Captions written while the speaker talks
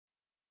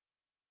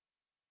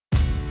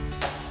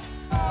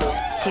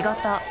仕事、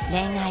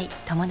恋愛、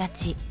友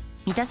達、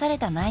満たされ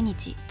た毎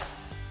日。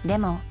で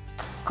も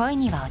恋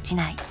には落ち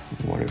ない。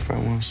 What if I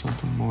want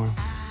something more?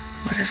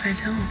 What if I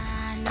don't?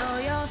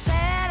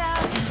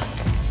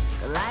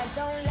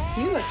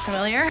 You look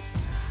familiar.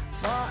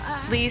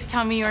 Please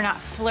tell me you're not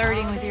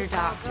flirting with your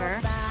doctor.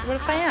 So what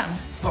if I am?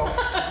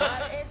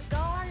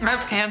 I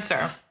have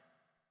cancer.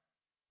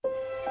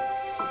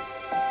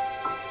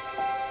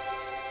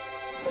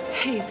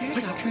 Hey, is there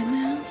a doctor in the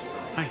house?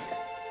 Hi.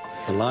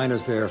 The line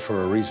is there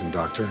for a reason,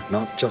 Doctor,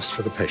 not just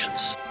for the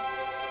patients.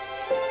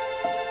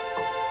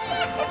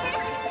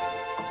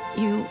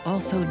 You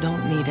also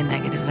don't need a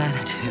negative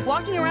attitude.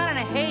 Walking around in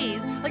a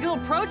haze, like a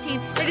little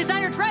protein in a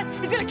designer dress,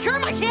 is gonna cure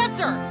my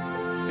cancer!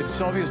 It's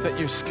obvious that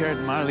you're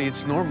scared, Marley.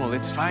 It's normal.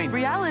 It's fine.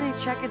 Reality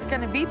check, it's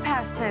gonna be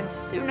past tense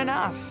soon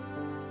enough.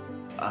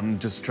 I'm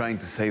just trying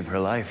to save her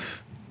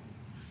life.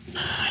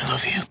 I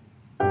love you.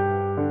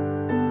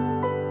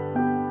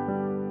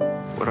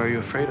 What are you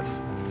afraid of?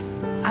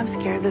 I'm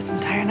scared this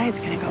entire night's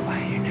gonna go by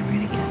and you're never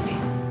gonna kiss me.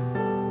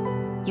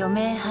 余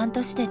命半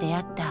年で出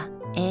会った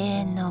永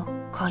遠の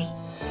恋。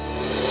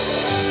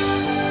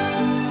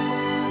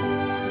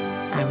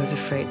I was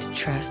afraid to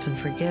trust and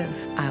forgive.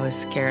 I was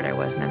scared I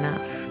wasn't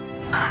enough.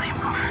 Not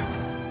anymore.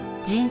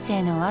 人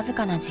生のわず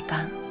かな時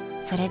間、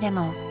それで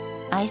も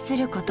愛す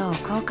ることを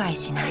後悔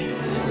しない。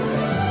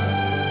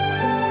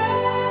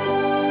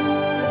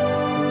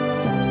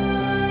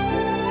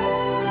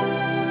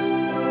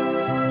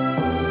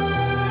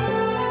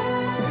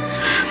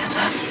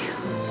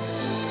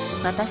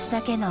私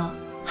だけの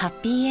ハッ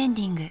ピーエン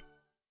ディング。